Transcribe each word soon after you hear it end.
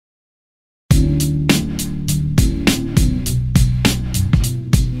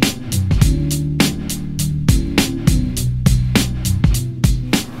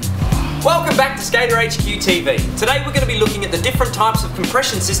SkaterHQTV. Today we're going to be looking at the different types of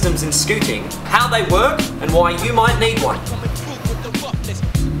compression systems in scooting, how they work and why you might need one.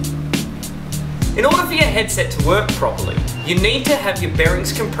 In order for your headset to work properly, you need to have your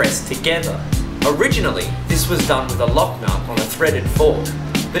bearings compressed together. Originally, this was done with a lock nut on a threaded fork,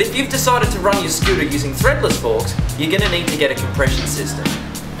 but if you've decided to run your scooter using threadless forks, you're going to need to get a compression system.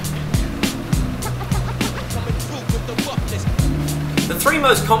 The three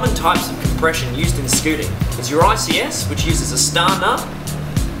most common types of compression used in scooting is your ICS, which uses a star nut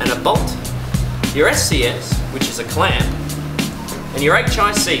and a bolt, your SCS, which is a clamp, and your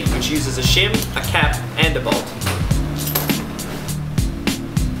HIC, which uses a shim, a cap and a bolt.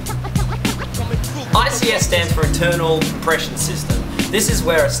 ICS stands for Internal Compression System. This is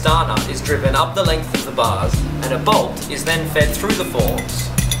where a star nut is driven up the length of the bars and a bolt is then fed through the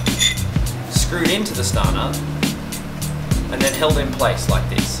forks, screwed into the star nut, and then held in place like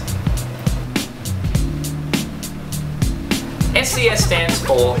this. SCS stands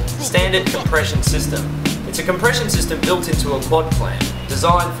for Standard Compression System. It's a compression system built into a quad clamp,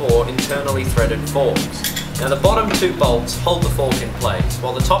 designed for internally threaded forks. Now the bottom two bolts hold the fork in place,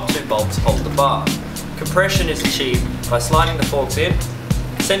 while the top two bolts hold the bar. Compression is achieved by sliding the forks in,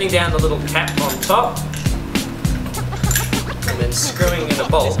 sending down the little cap on top, and then screwing in a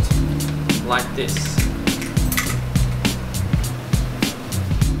bolt like this.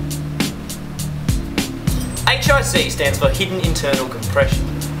 HIC stands for Hidden Internal Compression.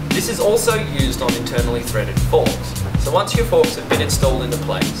 This is also used on internally threaded forks. So once your forks have been installed into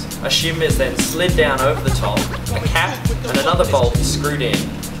place, a shim is then slid down over the top, a cap and another bolt is screwed in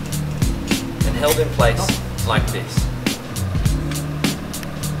and held in place like this.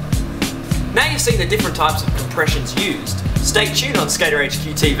 Now you've seen the different types of compressions used. Stay tuned on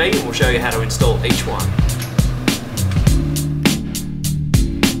SkaterHQTV and we'll show you how to install each one.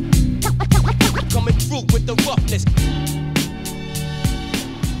 Coming through with the roughness.